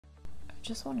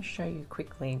Just want to show you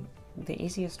quickly the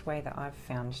easiest way that I've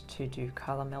found to do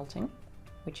colour melting,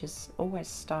 which is always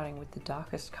starting with the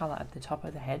darkest colour at the top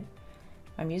of the head.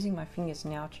 I'm using my fingers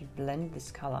now to blend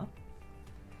this colour.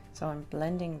 So I'm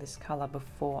blending this colour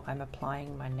before I'm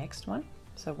applying my next one.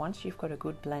 So once you've got a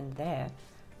good blend there,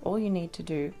 all you need to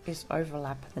do is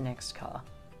overlap the next colour.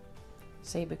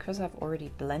 See, because I've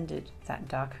already blended that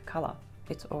dark colour,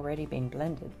 it's already been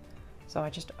blended. So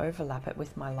I just overlap it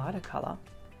with my lighter colour,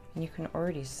 and you can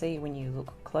already see when you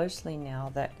look closely now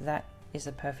that that is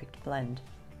a perfect blend.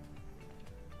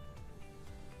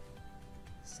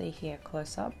 See here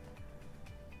close up.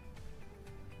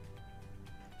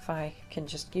 If I can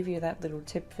just give you that little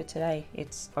tip for today,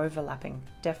 it's overlapping.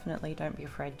 Definitely don't be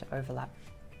afraid to overlap.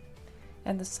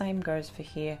 And the same goes for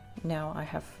here. Now I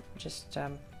have just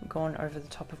gone over the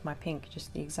top of my pink,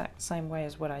 just the exact same way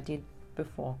as what I did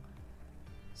before.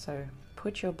 So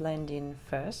put your blend in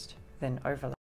first, then overlap.